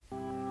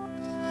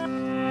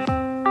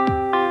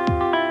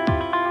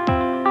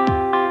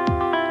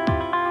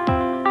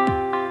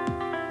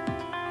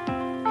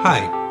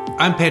Hi,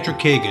 I'm Patrick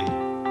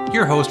Kagan,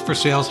 your host for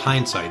Sales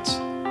Hindsights,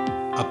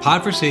 a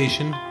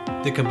podversation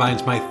that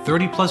combines my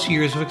 30 plus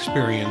years of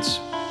experience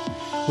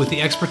with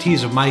the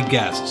expertise of my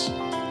guests.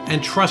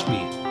 And trust me,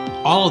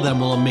 all of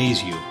them will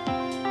amaze you.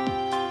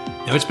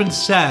 Now, it's been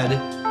said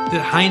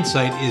that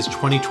hindsight is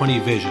 20/20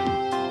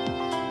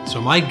 vision.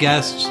 So my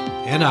guests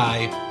and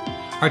I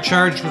are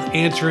charged with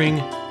answering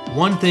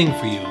one thing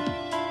for you.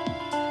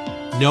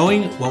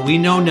 Knowing what we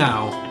know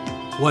now,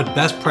 what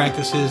best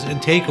practices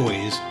and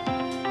takeaways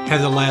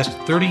have the last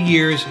 30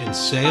 years in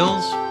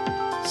sales,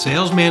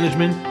 sales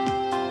management,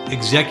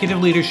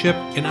 executive leadership,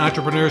 and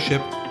entrepreneurship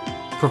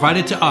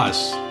provided to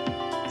us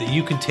that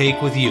you can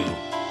take with you.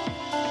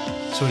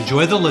 So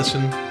enjoy the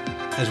listen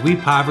as we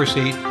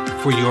conversate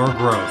for your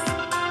growth.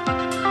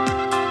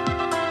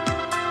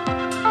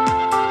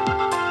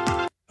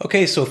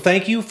 Okay, so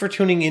thank you for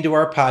tuning into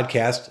our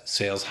podcast,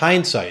 Sales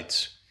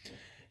Hindsights.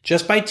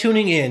 Just by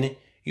tuning in,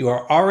 you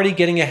are already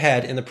getting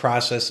ahead in the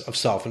process of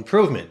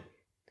self-improvement.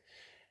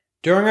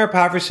 During our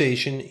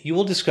conversation, you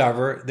will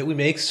discover that we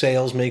make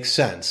sales make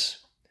sense.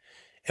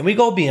 And we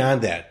go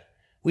beyond that.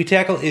 We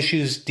tackle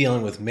issues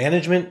dealing with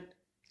management,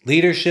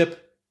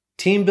 leadership,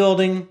 team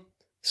building,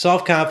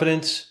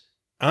 self-confidence,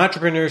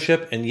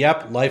 entrepreneurship, and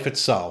life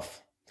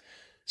itself.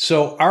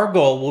 So our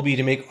goal will be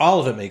to make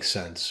all of it make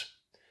sense.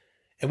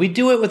 And we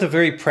do it with a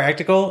very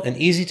practical and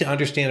easy to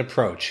understand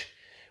approach.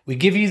 We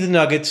give you the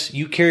nuggets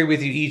you carry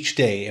with you each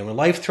day, and when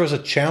life throws a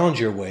challenge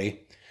your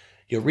way,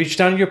 you'll reach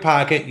down in your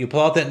pocket, you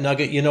pull out that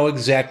nugget, you know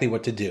exactly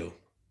what to do.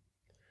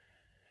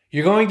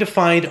 You're going to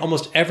find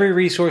almost every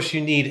resource you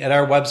need at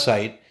our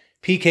website,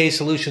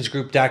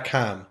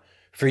 pksolutionsgroup.com,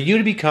 for you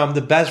to become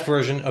the best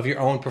version of your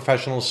own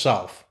professional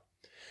self.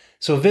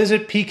 So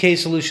visit PK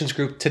Solutions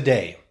Group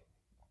today.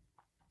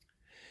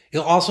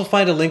 You'll also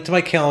find a link to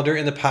my calendar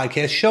in the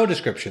podcast show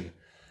description.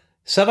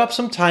 Set up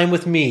some time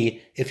with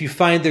me if you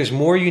find there's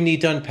more you need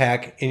to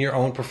unpack in your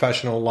own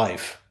professional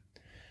life.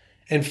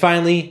 And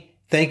finally,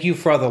 thank you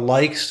for all the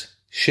likes,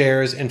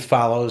 shares, and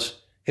follows.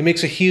 It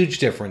makes a huge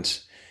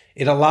difference.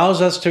 It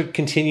allows us to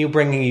continue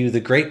bringing you the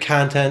great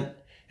content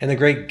and the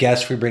great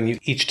guests we bring you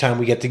each time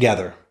we get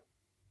together.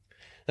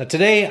 Now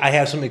today, I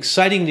have some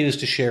exciting news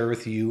to share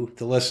with you,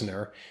 the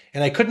listener,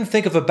 and I couldn't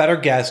think of a better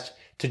guest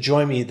to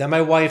join me than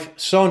my wife,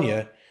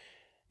 Sonia,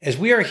 as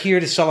we are here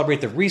to celebrate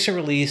the recent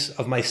release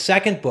of my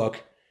second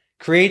book,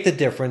 Create the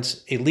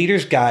Difference, A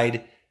Leader's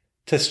Guide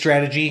to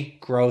Strategy,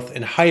 Growth,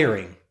 and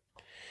Hiring.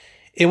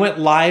 It went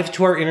live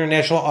to our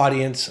international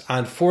audience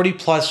on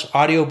 40-plus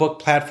audiobook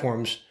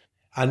platforms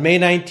on May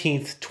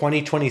 19th,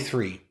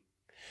 2023.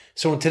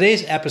 So in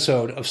today's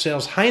episode of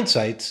Sales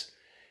Hindsights,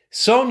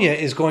 Sonia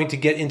is going to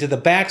get into the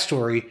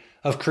backstory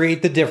of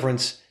Create the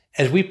Difference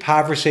as we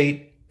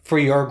conversate for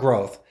your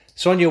growth.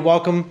 Sonia,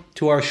 welcome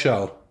to our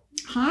show.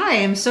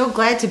 Hi, I'm so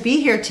glad to be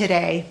here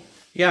today.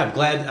 Yeah, I'm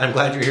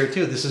glad you're here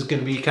too. This is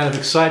going to be kind of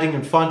exciting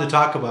and fun to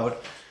talk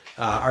about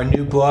our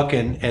new book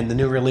and the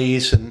new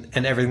release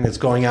and everything that's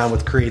going on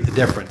with Create the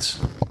Difference.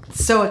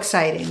 So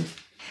exciting.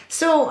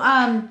 So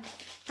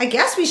I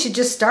guess we should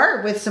just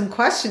start with some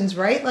questions,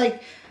 right?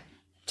 Like,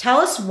 tell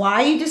us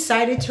why you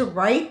decided to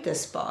write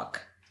this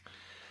book.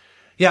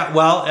 Yeah,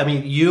 well, I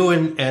mean, you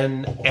and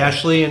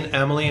Ashley and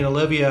Emily and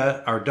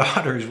Olivia, our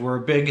daughters, were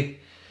a big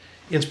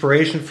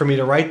inspiration for me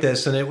to write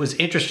this. And it was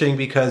interesting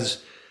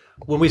because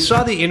when we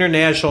saw the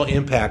international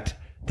impact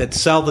that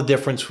Sell the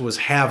Difference was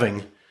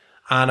having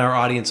on our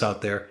audience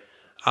out there,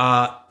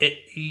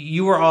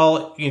 you were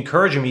all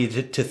encouraging me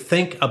to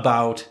think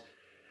about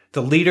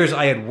the leaders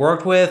I had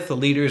worked with, the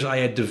leaders I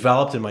had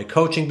developed in my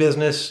coaching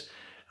business.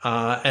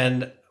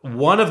 And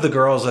one of the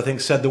girls, I think,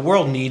 said the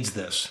world needs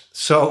this.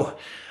 So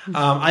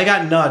I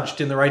got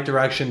nudged in the right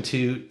direction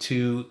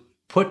to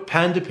put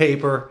pen to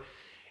paper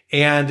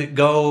and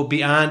go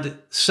beyond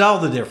Sell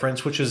the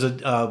Difference, which is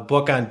a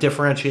book on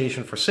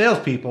differentiation for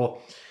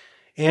salespeople,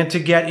 and to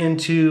get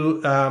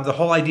into the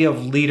whole idea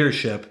of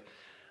leadership,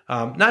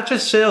 not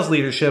just sales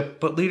leadership,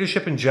 but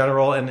leadership in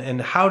general,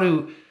 and how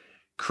to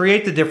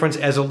create the difference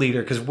as a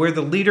leader, because where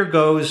the leader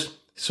goes,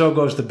 so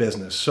goes the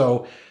business.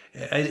 So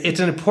it's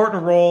an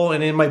important role,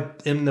 and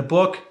in the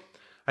book,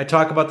 I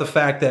talk about the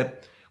fact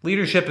that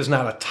leadership is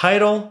not a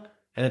title,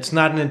 and it's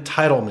not an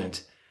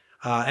entitlement,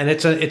 and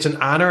it's an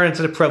honor, and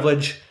it's a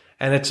privilege.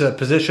 And it's a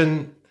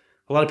position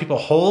a lot of people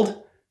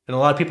hold and a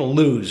lot of people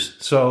lose.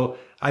 So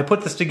I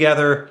put this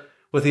together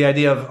with the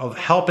idea of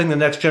helping the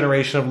next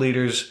generation of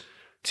leaders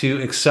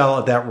to excel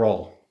at that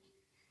role.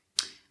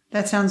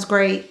 That sounds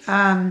great.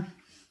 As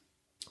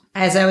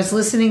I was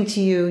listening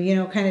to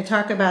you, kind of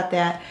talk about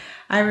that,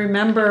 I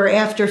remember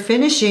after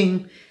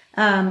finishing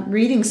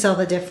reading Sell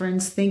the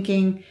Difference,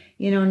 thinking,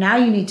 now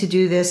you need to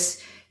do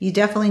this. You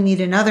definitely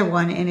need another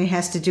one, and it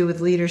has to do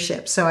with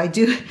leadership. So I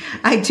do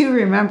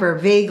remember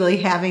vaguely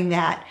having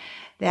that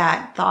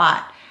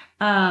thought.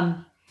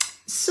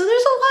 So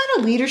there's a lot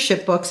of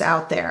leadership books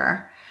out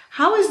there.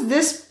 How is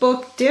this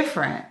book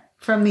different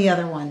from the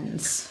other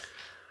ones?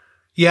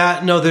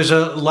 Yeah, no, there's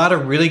a lot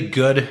of really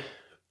good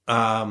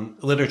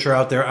literature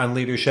out there on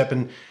leadership,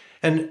 and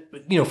And,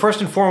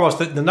 first and foremost,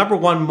 the number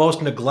one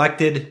most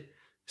neglected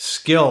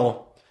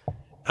skill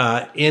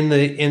in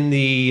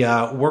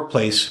the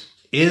workplace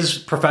is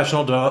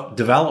professional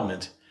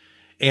development.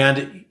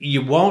 And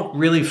you won't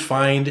really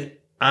find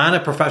on a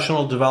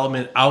professional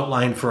development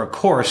outline for a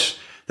course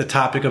the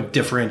topic of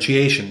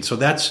differentiation. So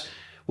that's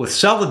with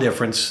Sell the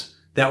Difference.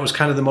 That was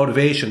kind of the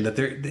motivation that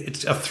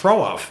it's a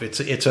throw off. It's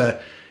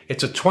a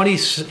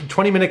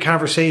 20-minute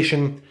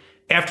conversation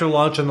after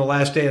lunch on the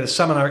last day of the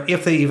seminar,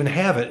 if they even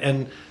have it.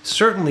 And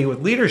certainly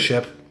with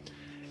leadership,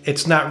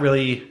 it's not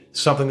really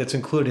something that's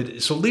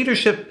included. So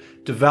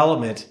leadership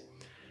development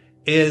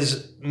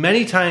is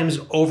many times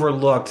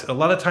overlooked. A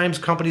lot of times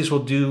companies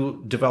will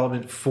do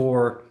development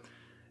for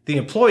the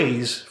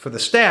employees, for the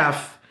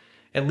staff,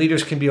 and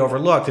leaders can be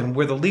overlooked. And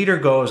where the leader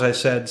goes, I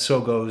said, so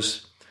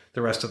goes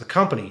the rest of the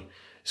company.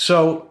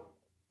 So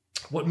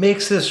what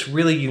makes this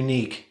really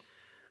unique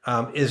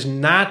is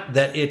not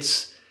that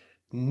it's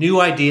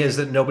new ideas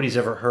that nobody's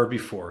ever heard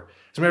before.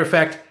 As a matter of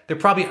fact, there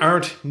probably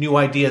aren't new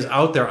ideas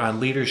out there on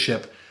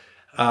leadership.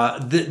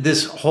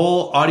 This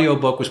whole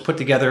audiobook was put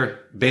together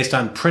based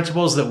on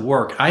principles that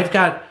work. I've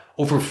got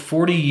over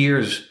 40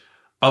 years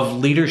of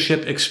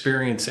leadership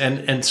experience.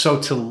 And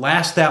so to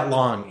last that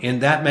long in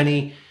that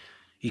many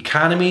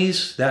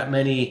economies, that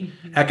many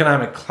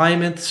economic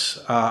climates,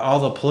 all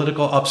the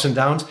political ups and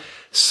downs,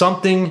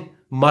 something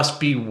must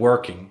be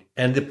working.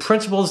 And the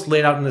principles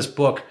laid out in this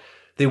book,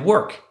 they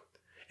work.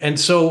 And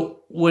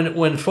so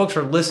when folks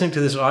are listening to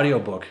this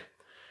audiobook,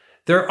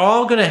 they're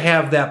all going to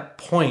have that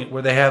point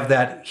where they have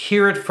that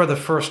hear it for the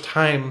first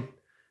time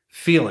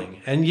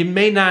feeling. And you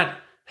may not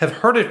have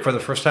heard it for the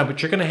first time,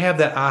 but you're going to have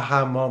that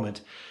aha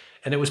moment.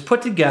 And it was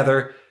put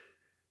together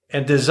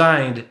and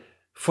designed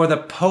for the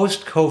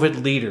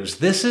post-COVID leaders.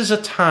 This is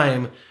a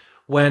time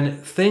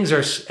when things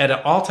are at an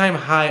all-time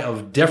high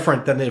of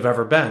different than they've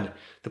ever been.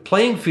 The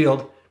playing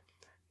field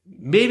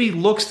maybe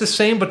looks the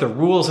same, but the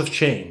rules have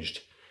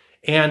changed.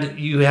 And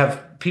you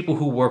have people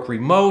who work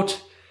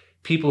remote,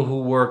 people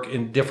who work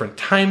in different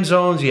time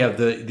zones. You have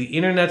the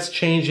internet's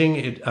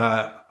changing.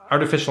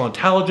 Artificial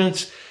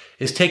intelligence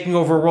is taking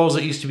over roles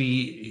that used to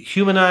be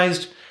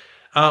humanized.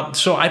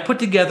 So I put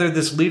together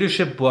this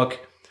leadership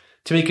book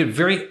to make it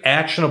very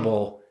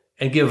actionable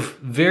and give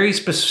very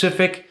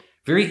specific,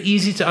 very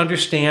easy to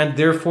understand,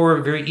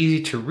 therefore very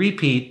easy to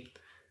repeat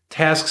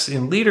tasks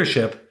in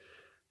leadership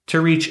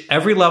to reach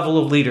every level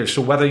of leader.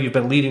 So whether you've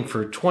been leading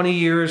for 20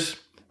 years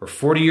or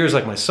 40 years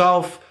like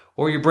myself,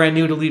 or you're brand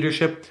new to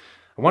leadership,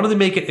 I wanted to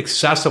make it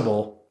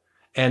accessible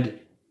and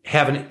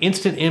have an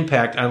instant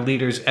impact on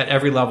leaders at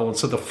every level. And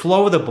so the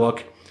flow of the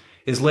book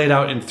is laid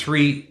out in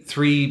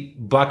three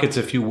buckets,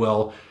 if you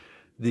will: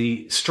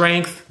 the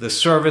strength, the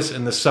service,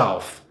 and the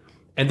self.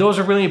 And those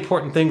are really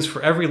important things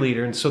for every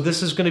leader. And so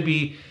this is going to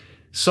be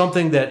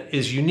something that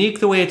is unique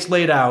the way it's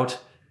laid out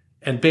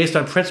and based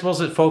on principles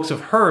that folks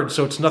have heard.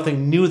 So it's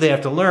nothing new they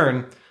have to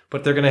learn,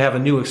 but they're going to have a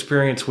new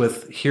experience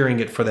with hearing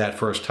it for that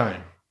first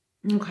time.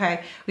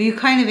 Okay. Well, you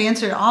kind of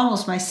answered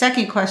almost my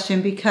second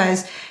question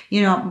because,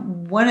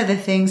 one of the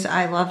things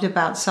I loved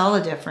about Sell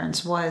the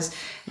Difference was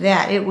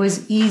that it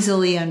was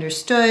easily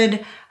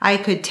understood. I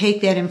could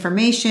take that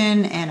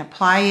information and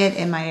apply it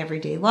in my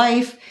everyday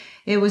life.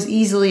 It was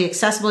easily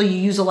accessible. You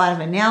use a lot of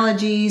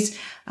analogies.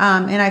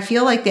 And I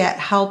feel like that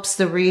helps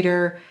the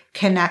reader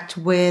connect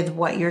with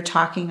what you're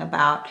talking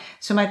about.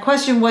 So my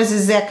question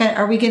was,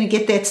 are we going to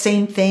get that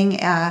same thing?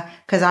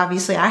 Because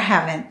obviously I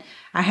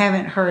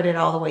haven't heard it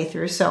all the way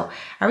through. So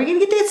are we going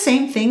to get that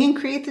same thing and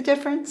create the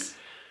difference?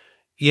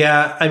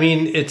 Yeah. I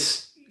mean,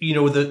 it's,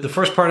 the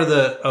first part of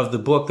the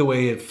book, the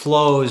way it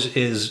flows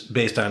is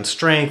based on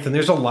strength. And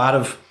there's a lot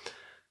of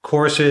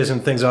courses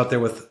and things out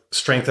there with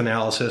strength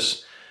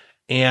analysis.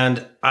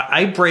 And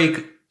I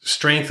break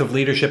strength of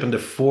leadership into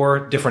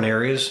 4 different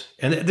areas.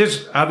 And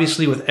there's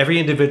obviously with every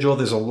individual,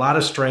 there's a lot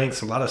of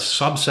strengths, a lot of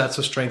subsets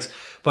of strengths.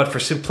 But for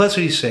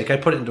simplicity's sake, I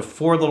put it into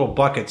 4 little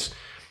buckets.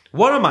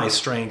 One of my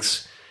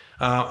strengths,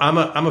 I'm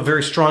a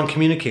very strong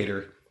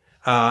communicator,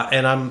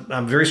 and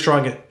I'm very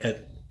strong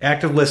at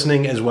active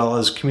listening as well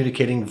as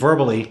communicating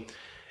verbally.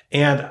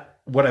 And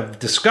what I've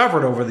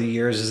discovered over the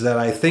years is that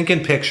I think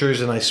in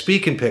pictures and I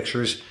speak in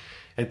pictures,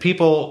 and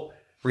people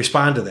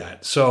respond to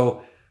that.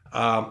 So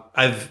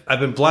I've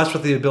been blessed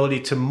with the ability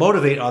to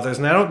motivate others,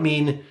 and I don't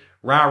mean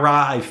rah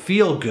rah. I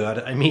feel good.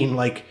 I mean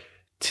like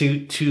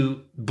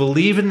to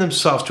believe in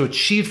themselves, to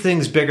achieve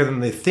things bigger than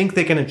they think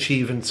they can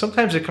achieve. And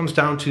sometimes it comes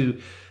down to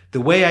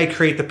the way I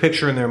create the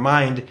picture in their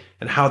mind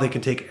and how they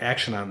can take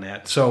action on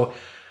that. So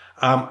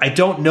I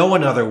don't know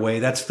another way.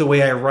 That's the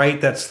way I write.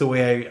 That's the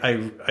way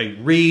I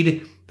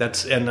read.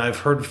 And I've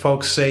heard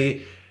folks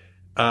say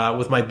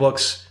with my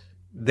books,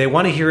 they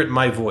want to hear it in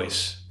my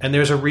voice. And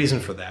there's a reason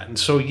for that. And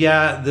so,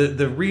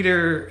 the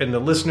reader and the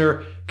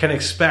listener can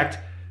expect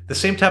the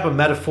same type of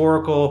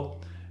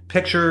metaphorical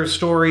picture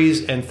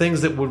stories and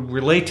things that would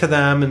relate to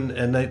them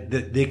and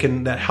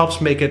that helps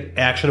make it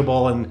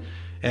actionable and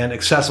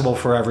accessible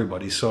for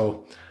everybody.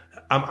 So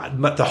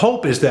the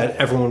hope is that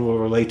everyone will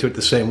relate to it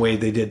the same way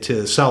they did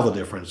to Sell the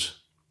Difference.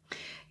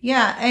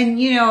 Yeah, and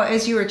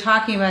as you were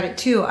talking about it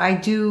too, I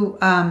do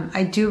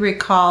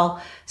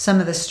recall some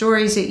of the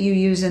stories that you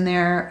use in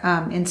there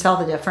in Sell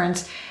the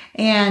Difference,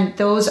 and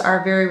those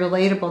are very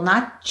relatable.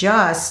 Not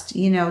just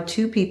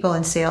to people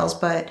in sales,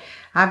 but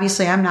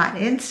obviously I'm not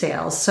in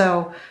sales,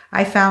 so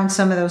I found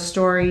some of those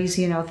stories,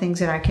 things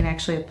that I can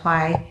actually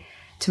apply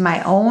to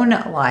my own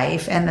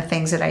life and the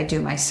things that I do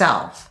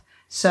myself.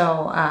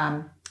 So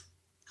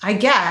I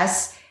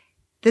guess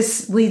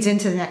this leads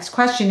into the next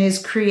question: is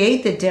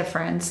Create the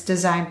Difference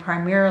designed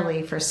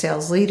primarily for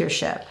sales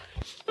leadership?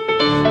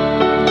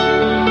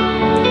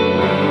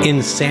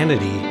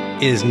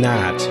 Insanity is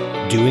not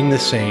doing the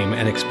same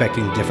and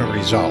expecting different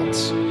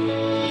results.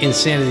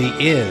 Insanity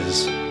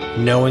is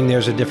knowing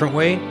there's a different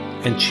way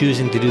and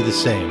choosing to do the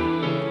same.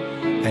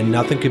 And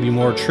nothing could be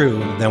more true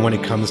than when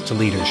it comes to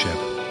leadership.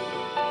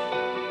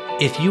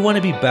 If you want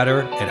to be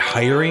better at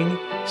hiring,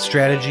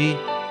 strategy,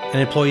 and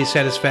employee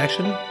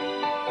satisfaction,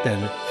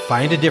 then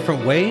find a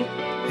different way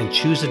and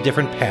choose a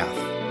different path.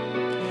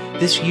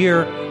 This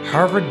year,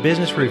 Harvard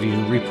Business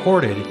Review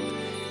reported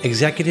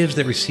executives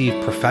that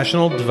received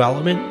professional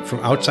development from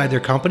outside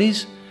their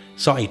companies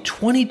saw a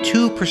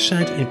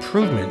 22%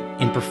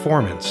 improvement in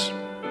performance.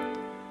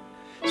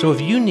 So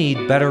if you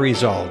need better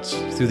results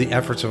through the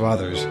efforts of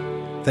others,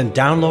 then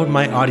download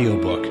my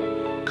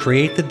audiobook,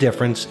 Create the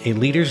Difference, A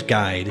Leader's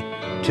Guide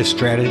to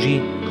Strategy,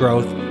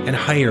 Growth, and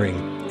Hiring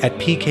at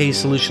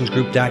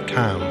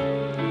pksolutionsgroup.com.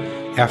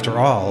 After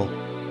all,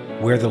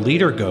 where the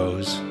leader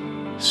goes,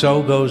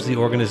 so goes the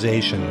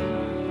organization.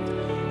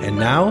 And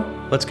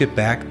now, let's get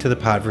back to the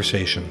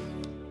podversation.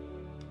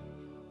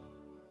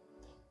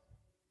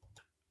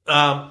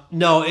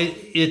 No,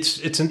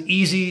 it's an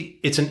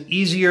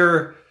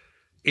easier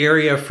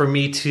area for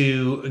me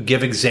to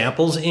give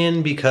examples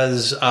in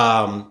because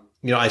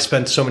I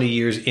spent so many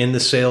years in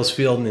the sales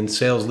field and in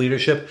sales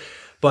leadership.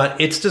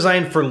 But it's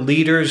designed for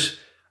leaders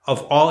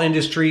of all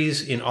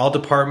industries, in all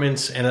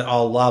departments, and at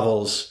all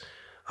levels.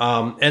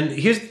 And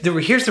here's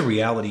the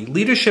reality: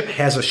 leadership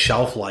has a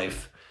shelf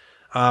life.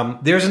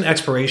 There's an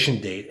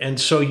expiration date, and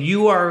so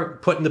you are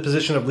put in the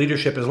position of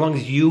leadership as long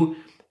as you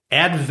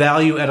add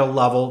value at a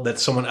level that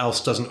someone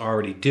else doesn't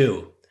already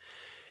do.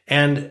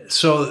 And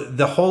so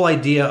the whole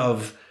idea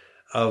of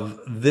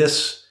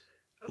this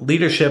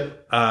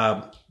leadership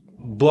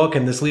book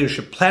and this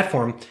leadership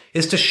platform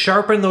is to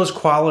sharpen those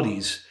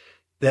qualities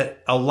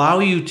that allow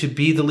you to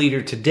be the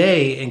leader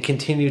today and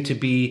continue to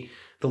be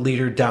the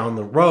leader down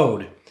the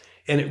road.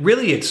 And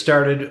it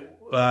started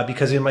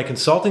because in my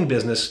consulting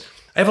business,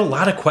 I have a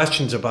lot of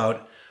questions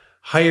about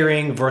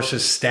hiring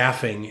versus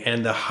staffing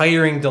and the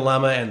hiring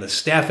dilemma and the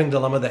staffing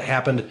dilemma that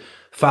happened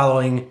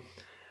following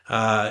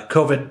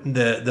COVID,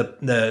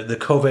 the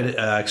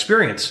COVID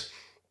experience.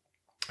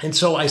 And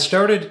so I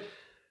started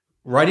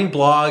writing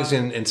blogs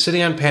and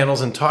sitting on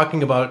panels and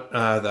talking about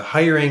the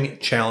hiring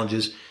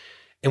challenges.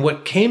 And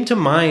what came to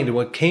mind,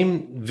 what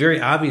came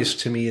very obvious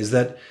to me is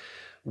that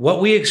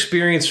what we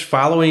experienced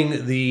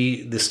following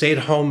the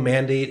stay-at-home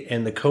mandate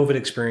and the COVID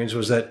experience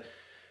was that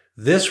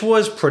this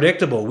was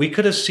predictable. We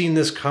could have seen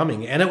this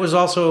coming, and it was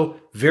also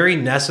very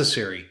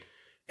necessary.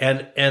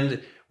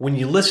 And when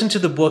you listen to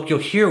the book, you'll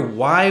hear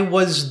why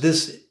was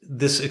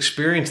this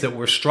experience that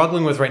we're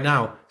struggling with right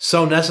now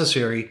so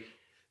necessary,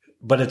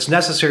 but it's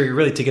necessary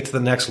really to get to the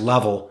next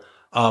level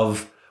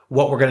of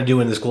what we're going to do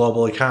in this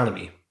global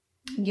economy.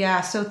 Yeah,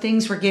 so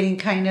things were getting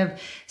kind of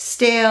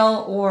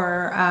stale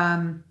or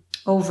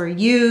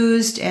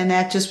overused, and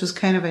that just was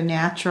kind of a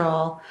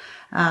natural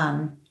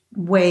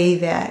way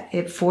that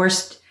it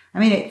forced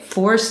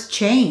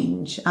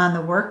change on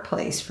the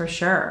workplace for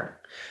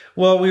sure.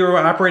 Well, we were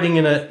operating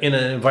in an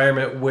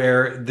environment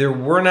where there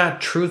were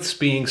not truths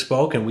being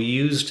spoken. We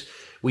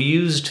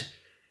used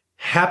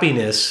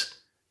happiness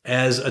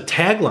as a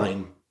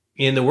tagline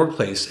in the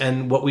workplace,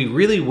 and what we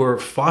really were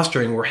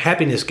fostering were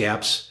happiness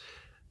gaps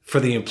for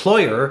the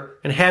employer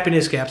and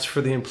happiness gaps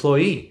for the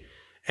employee.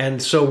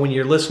 And so when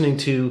you're listening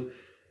to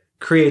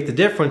Create the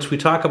Difference, we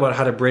talk about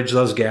how to bridge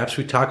those gaps.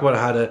 We talk about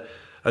how to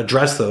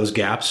address those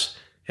gaps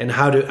and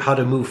how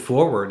to move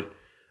forward.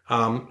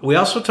 We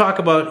also talk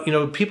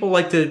about, people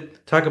like to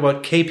talk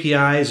about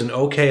KPIs and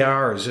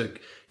OKRs,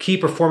 key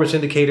performance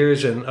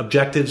indicators and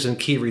objectives and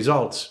key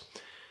results.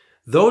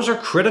 Those are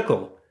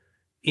critical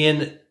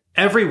in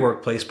every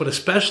workplace, but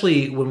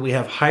especially when we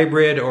have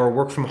hybrid or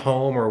work from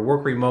home or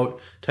work remote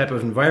type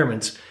of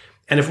environments.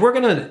 And if we're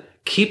going to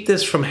keep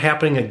this from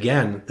happening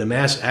again, the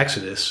mass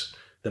exodus,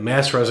 the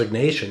mass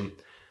resignation,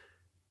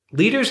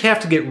 leaders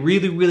have to get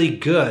really, really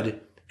good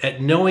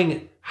at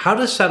knowing how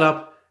to set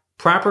up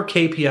proper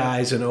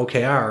KPIs and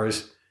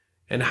OKRs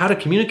and how to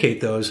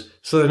communicate those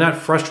so they're not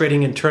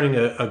frustrating and turning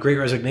a great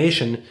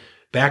resignation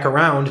back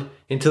around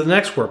into the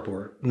next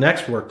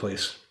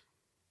workplace.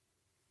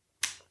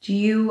 Do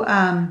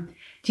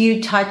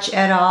you touch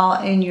at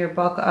all in your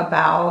book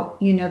about,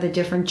 the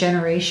different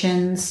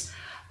generations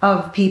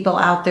of people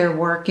out there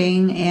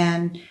working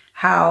and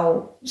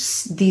how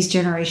these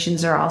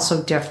generations are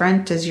also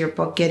different? Does your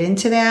book get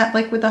into that,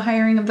 like with the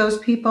hiring of those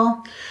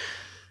people?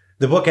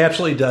 The book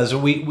absolutely does.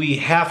 We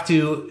have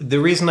to. The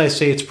reason I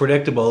say it's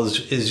predictable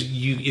is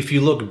you. If you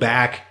look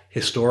back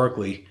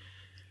historically,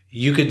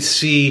 you could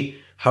see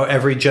how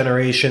every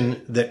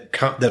generation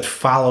that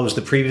follows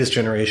the previous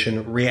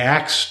generation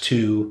reacts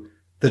to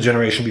the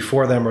generation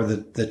before them or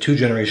the two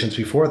generations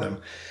before them.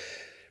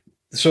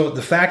 So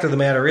the fact of the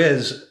matter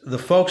is, the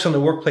folks in the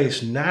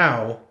workplace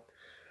now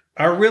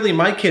are really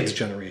my kids'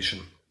 generation,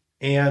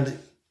 and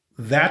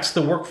that's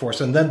the workforce.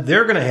 And then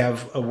they're going to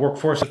have a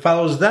workforce that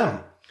follows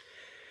them.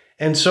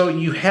 And so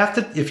you have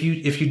to, if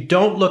you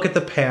don't look at the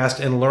past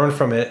and learn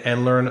from it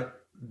and learn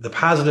the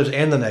positives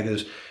and the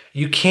negatives,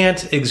 you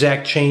can't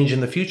exact change in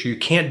the future. You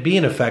can't be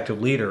an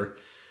effective leader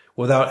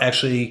without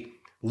actually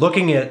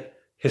looking at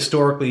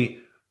historically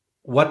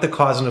what the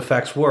cause and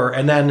effects were,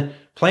 and then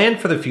plan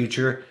for the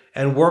future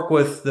and work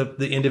with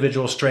the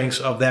individual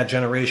strengths of that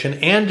generation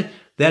and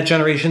that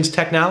generation's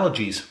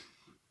technologies.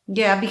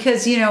 Yeah,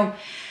 because,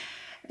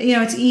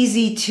 it's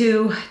easy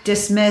to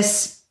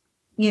dismiss,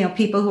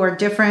 people who are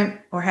different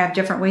or have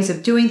different ways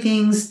of doing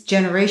things,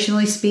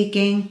 generationally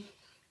speaking.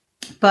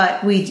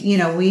 But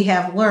we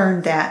have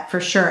learned that for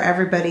sure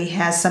everybody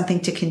has something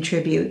to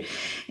contribute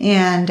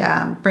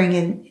and bring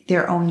in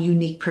their own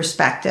unique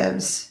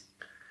perspectives.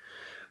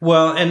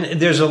 Well, and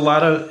there's a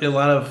lot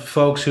of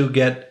folks who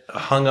get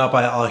hung up.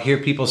 I'll hear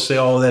people say,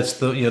 "Oh, that's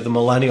the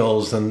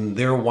millennials and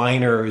they're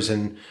whiners,"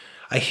 and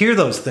I hear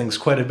those things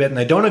quite a bit, and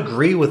I don't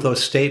agree with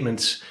those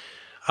statements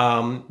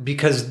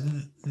because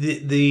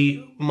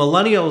the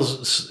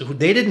millennials,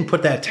 they didn't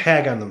put that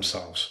tag on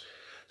themselves,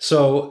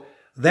 so.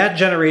 That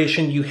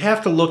generation, you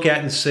have to look at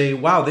and say,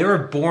 wow, they were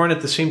born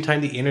at the same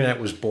time the internet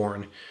was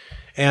born.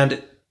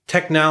 And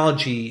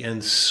technology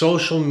and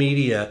social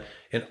media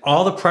and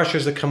all the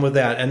pressures that come with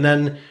that. And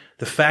then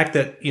the fact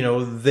that,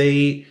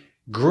 they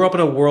grew up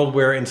in a world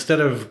where instead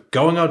of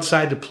going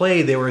outside to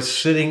play, they were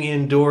sitting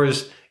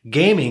indoors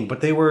gaming, but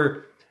they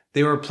were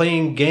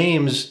playing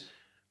games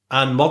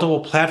on multiple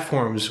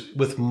platforms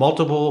with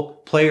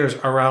multiple players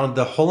around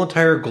the whole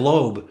entire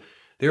globe.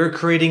 They were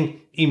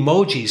creating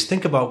emojis.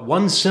 Think about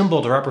one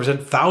symbol to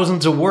represent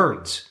thousands of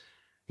words.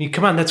 I mean,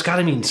 come on, that's got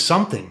to mean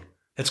something.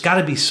 It's got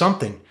to be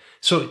something.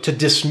 So to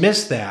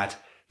dismiss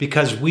that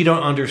because we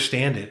don't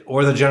understand it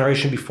or the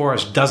generation before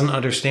us doesn't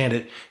understand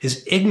it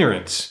is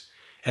ignorance.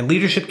 And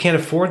leadership can't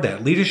afford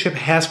that. Leadership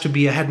has to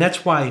be ahead. And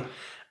that's why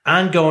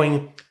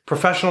ongoing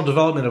professional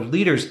development of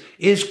leaders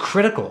is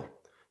critical,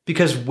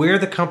 because where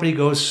the company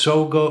goes,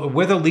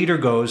 where the leader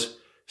goes,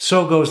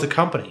 so goes the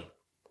company.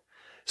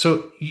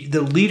 So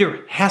the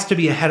leader has to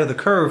be ahead of the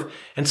curve,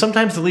 and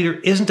sometimes the leader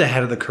isn't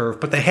ahead of the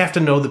curve, but they have to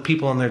know the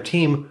people on their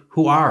team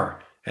who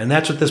are, and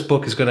that's what this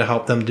book is going to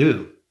help them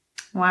do.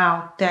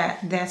 Wow,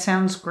 that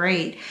sounds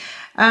great.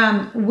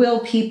 Will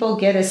people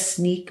get a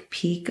sneak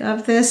peek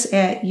of this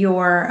at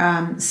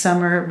your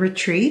summer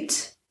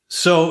retreat?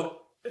 So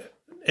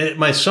at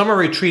my summer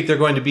retreat, they're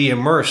going to be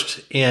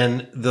immersed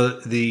in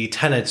the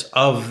tenets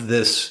of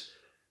this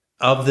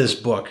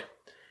book.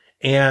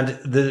 And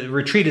the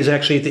retreat is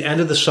actually at the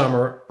end of the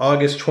summer,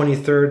 August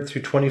 23rd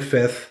through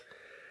 25th.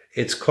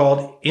 It's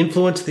called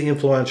Influence the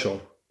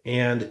Influential.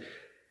 And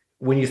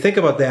when you think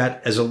about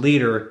that as a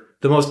leader,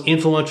 the most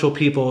influential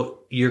people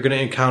you're going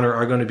to encounter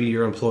are going to be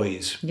your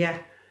employees. Yeah.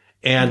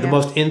 And the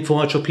most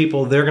influential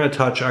people they're going to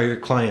touch are your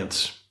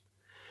clients.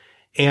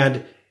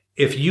 And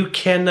if you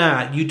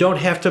don't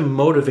have to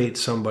motivate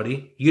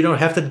somebody, you don't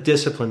have to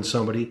discipline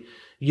somebody,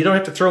 you don't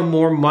have to throw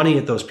more money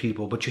at those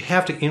people, but you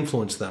have to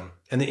influence them.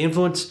 And the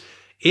influence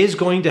is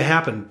going to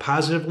happen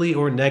positively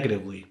or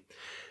negatively.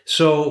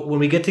 So when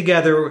we get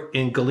together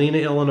in Galena,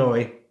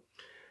 Illinois,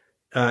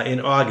 in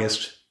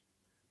August,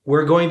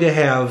 we're going to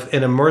have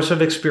an immersive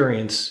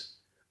experience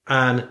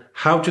on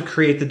how to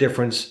create the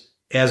difference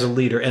as a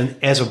leader. And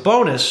as a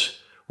bonus,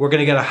 we're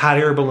going to get a hot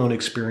air balloon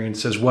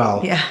experience as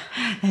well. Yeah,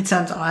 that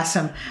sounds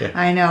awesome. Yeah.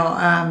 I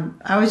know.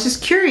 I was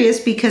just curious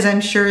because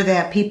I'm sure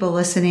that people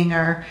listening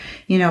are,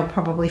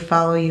 probably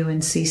follow you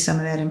and see some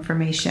of that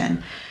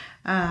information.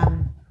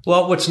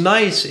 Well, what's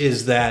nice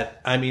is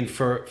that,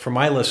 for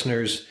my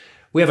listeners,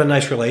 we have a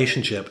nice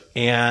relationship,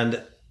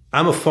 and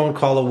I'm a phone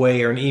call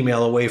away or an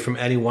email away from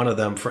any one of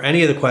them for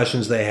any of the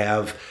questions they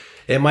have.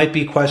 It might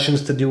be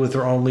questions to do with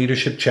their own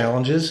leadership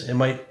challenges. It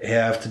might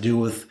have to do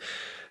with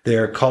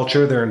their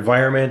culture, their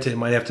environment. It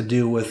might have to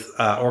do with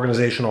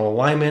organizational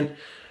alignment.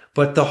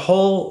 But the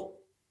whole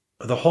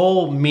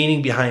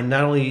meaning behind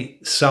not only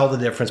sell the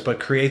difference,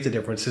 but create the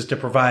difference is to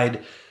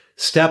provide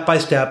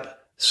step-by-step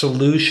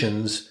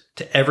solutions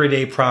to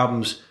everyday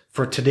problems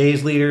for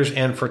today's leaders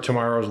and for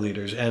tomorrow's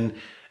leaders.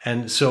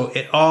 And so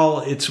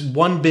it's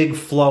one big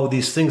flow.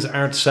 These things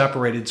aren't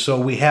separated. So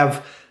we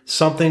have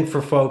something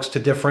for folks to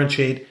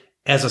differentiate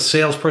as a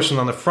salesperson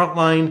on the front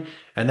line,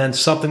 and then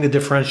something to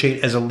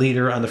differentiate as a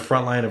leader on the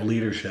front line of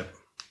leadership.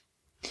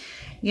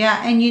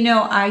 Yeah. And,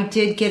 I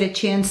did get a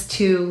chance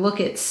to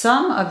look at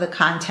some of the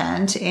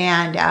content,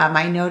 and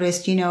I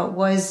noticed,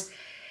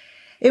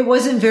 it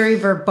wasn't very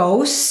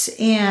verbose,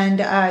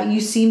 and you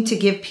seem to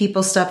give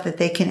people stuff that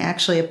they can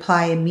actually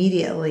apply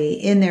immediately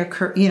in their,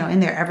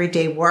 in their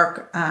everyday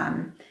work.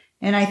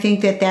 And I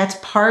think that that's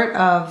part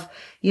of,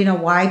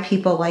 why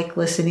people like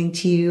listening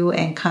to you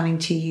and coming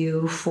to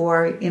you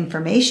for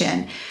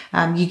information.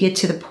 You get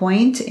to the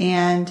point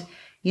and,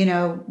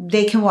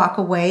 they can walk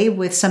away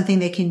with something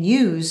they can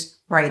use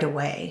right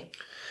away.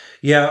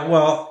 Yeah,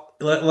 well,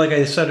 like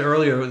I said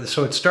earlier,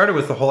 so it started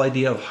with the whole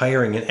idea of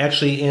hiring, and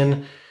actually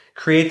in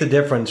Create the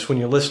Difference, when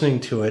you're listening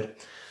to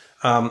it,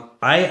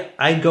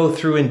 I go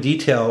through in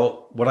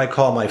detail what I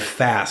call my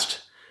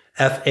FAST,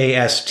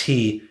 FAST,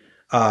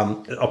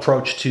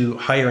 approach to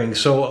hiring.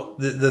 So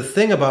the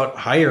thing about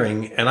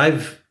hiring, and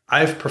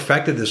I've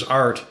perfected this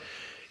art,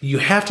 you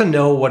have to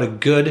know what a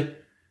good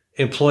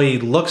employee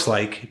looks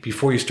like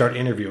before you start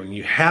interviewing.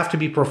 You have to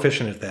be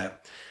proficient at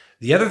that.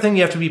 The other thing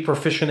you have to be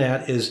proficient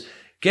at is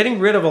getting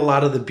rid of a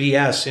lot of the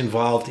BS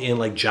involved in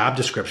like job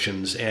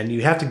descriptions. And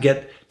you have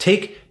to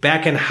take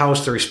back in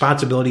house the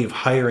responsibility of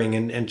hiring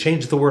and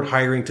change the word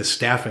hiring to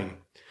staffing.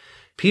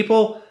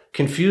 People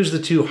confuse the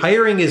two.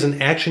 Hiring is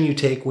an action you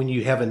take when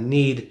you have a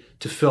need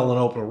to fill an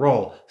open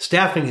role.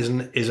 Staffing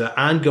is an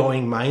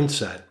ongoing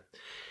mindset.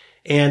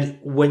 And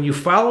when you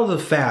follow the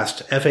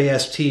FAST,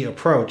 FAST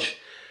approach,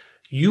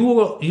 you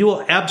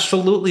will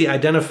absolutely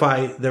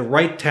identify the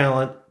right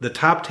talent, the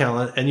top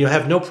talent, and you'll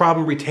have no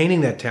problem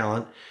retaining that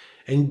talent.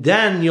 And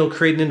then you'll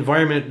create an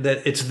environment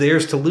that it's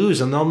theirs to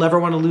lose, and they'll never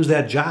want to lose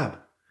that job.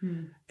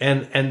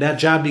 And that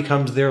job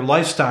becomes their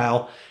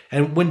lifestyle.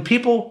 And when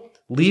people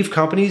leave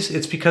companies,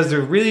 it's because they're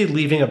really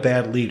leaving a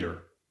bad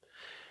leader.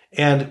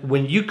 And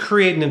when you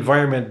create an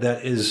environment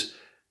that is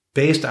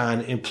based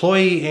on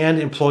employee and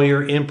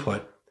employer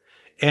input,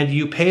 and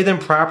you pay them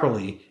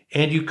properly,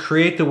 and you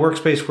create the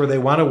workspace where they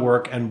want to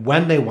work and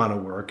when they want to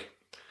work,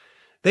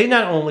 they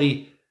not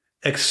only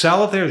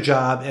excel at their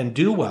job and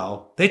do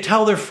well, they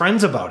tell their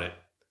friends about it.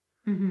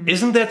 Mm-hmm.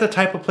 Isn't that the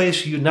type of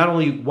place you not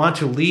only want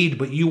to lead,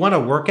 but you want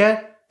to work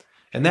at?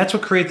 And that's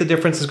what Create the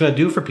Difference is going to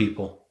do for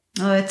people.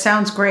 Oh, it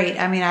sounds great.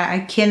 I mean, I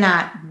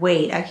cannot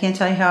wait. I can't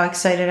tell you how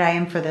excited I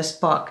am for this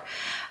book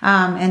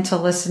and to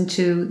listen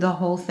to the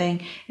whole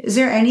thing. Is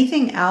there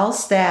anything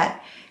else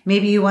that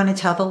maybe you want to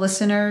tell the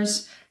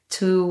listeners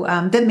to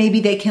that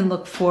maybe they can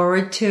look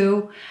forward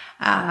to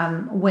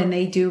when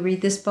they do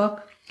read this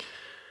book?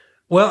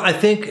 Well, I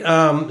think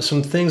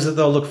some things that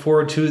they'll look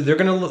forward to,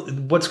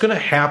 what's going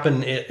to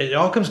happen, it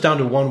all comes down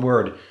to one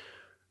word.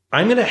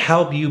 I'm going to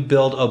help you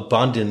build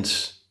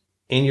abundance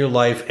in your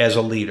life as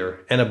a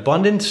leader. And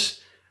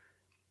abundance,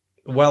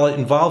 while it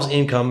involves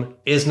income,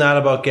 is not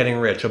about getting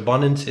rich.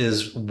 Abundance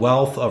is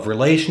wealth of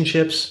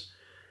relationships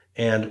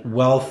and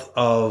wealth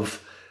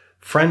of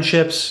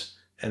friendships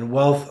and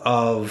wealth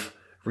of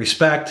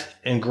respect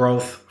and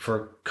growth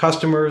for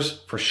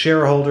customers, for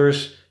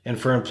shareholders, and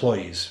for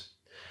employees.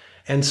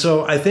 And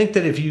so I think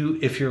that if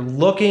you're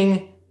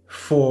looking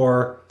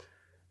for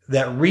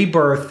that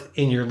rebirth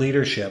in your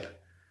leadership,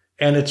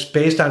 and it's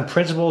based on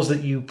principles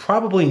that you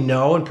probably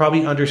know and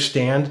probably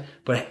understand,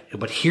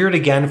 but hear it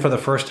again for the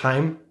first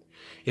time,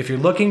 if you're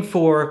looking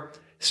for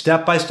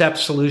step-by-step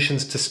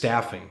solutions to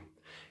staffing,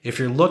 if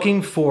you're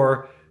looking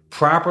for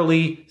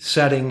properly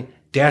setting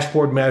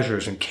dashboard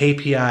measures and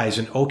KPIs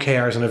and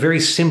OKRs in a very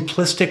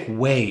simplistic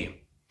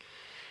way,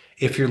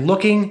 if you're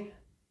looking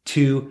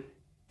to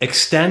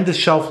extend the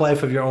shelf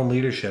life of your own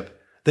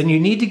leadership, then you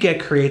need to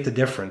Create the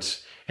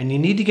Difference. And you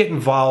need to get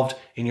involved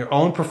in your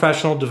own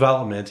professional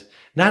development,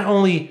 not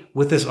only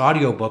with this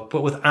audiobook,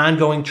 but with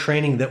ongoing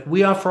training that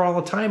we offer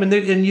all the time.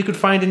 And you can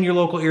find in your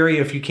local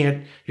area. If you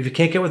can't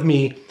get with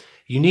me,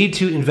 you need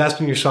to invest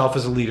in yourself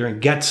as a leader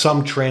and get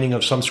some training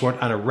of some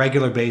sort on a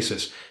regular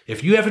basis.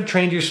 If you haven't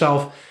trained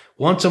yourself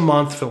once a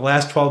month for the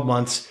last 12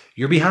 months,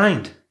 you're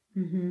behind.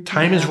 Mm-hmm.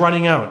 Time is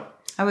running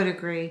out. I would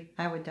agree.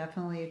 I would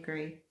definitely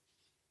agree.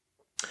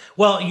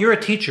 Well, you're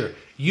a teacher.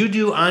 You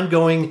do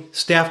ongoing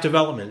staff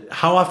development.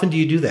 How often do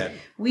you do that?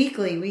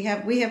 Weekly. We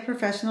have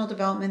professional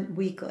development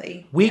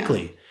weekly.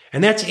 Weekly. Yeah.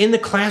 And that's in the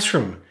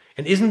classroom.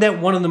 And isn't that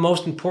one of the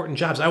most important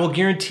jobs? I will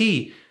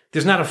guarantee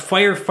there's not a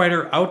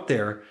firefighter out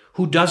there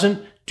who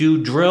doesn't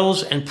do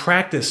drills and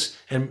practice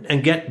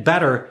and get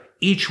better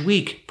each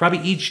week, probably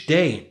each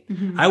day.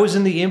 Mm-hmm. I was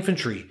in the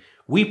infantry.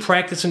 We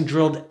practiced and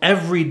drilled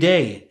every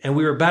day and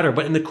we were better.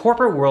 But in the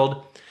corporate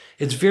world,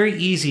 it's very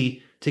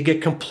easy to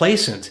get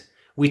complacent.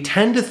 We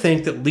tend to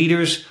think that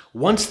leaders,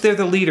 once they're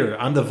the leader,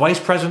 I'm the vice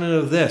president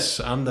of this,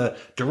 I'm the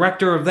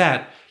director of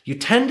that, you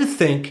tend to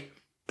think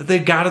that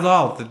they've got it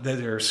all, that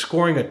they're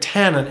scoring a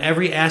 10 on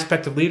every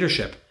aspect of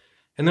leadership.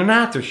 And they're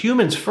not. They're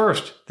humans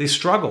first. They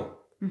struggle.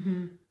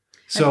 Mm-hmm.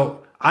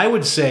 So I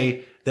would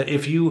say that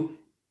if you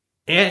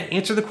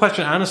answer the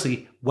question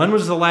honestly, when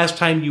was the last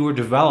time you were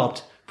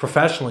developed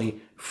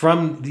professionally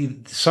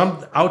from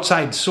some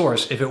outside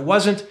source? If it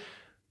wasn't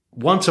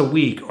once a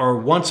week or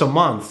once a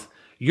month,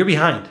 you're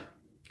behind.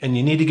 And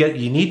you need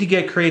to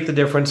get Create the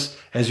Difference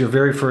as your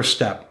very first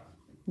step.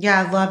 Yeah,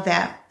 I love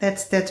that.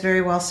 That's very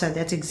well said.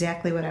 That's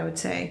exactly what I would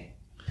say.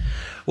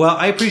 Well,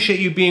 I appreciate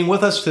you being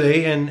with us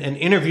today and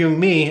interviewing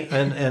me,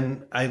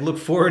 and I look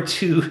forward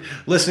to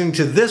listening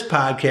to this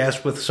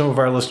podcast with some of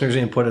our listeners'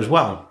 input as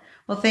well.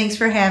 Well, thanks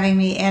for having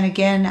me. And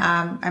again,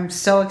 I'm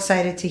so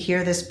excited to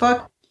hear this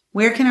book.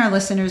 Where can our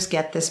listeners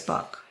get this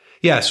book?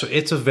 Yeah, so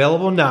it's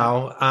available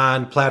now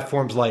on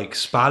platforms like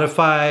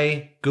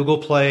Spotify, Google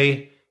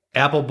Play,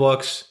 Apple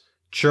Books,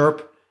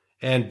 Chirp,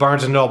 and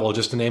Barnes & Noble,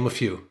 just to name a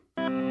few.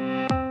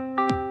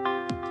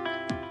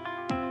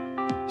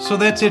 So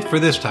that's it for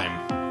this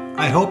time.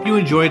 I hope you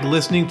enjoyed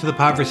listening to the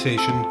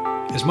conversation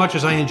as much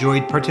as I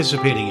enjoyed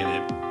participating in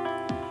it.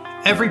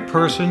 Every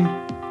person,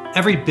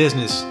 every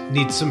business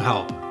needs some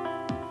help.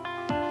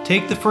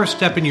 Take the first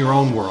step in your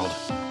own world.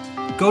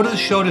 Go to the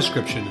show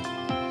description,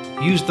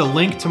 use the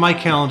link to my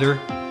calendar,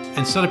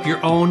 and set up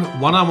your own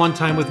one-on-one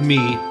time with me,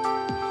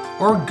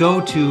 or go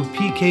to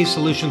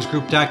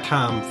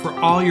pksolutionsgroup.com for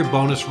all your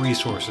bonus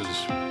resources.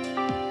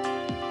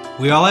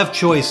 We all have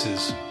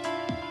choices,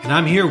 and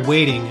I'm here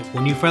waiting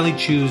when you finally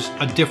choose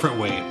a different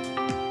way,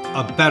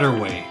 a better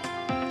way.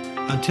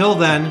 Until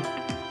then,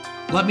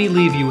 let me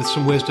leave you with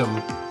some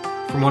wisdom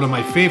from one of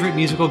my favorite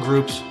musical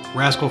groups,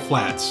 Rascal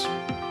Flatts.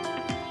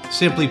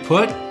 Simply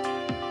put,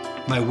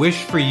 my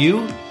wish for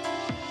you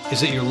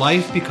is that your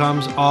life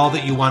becomes all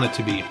that you want it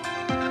to be.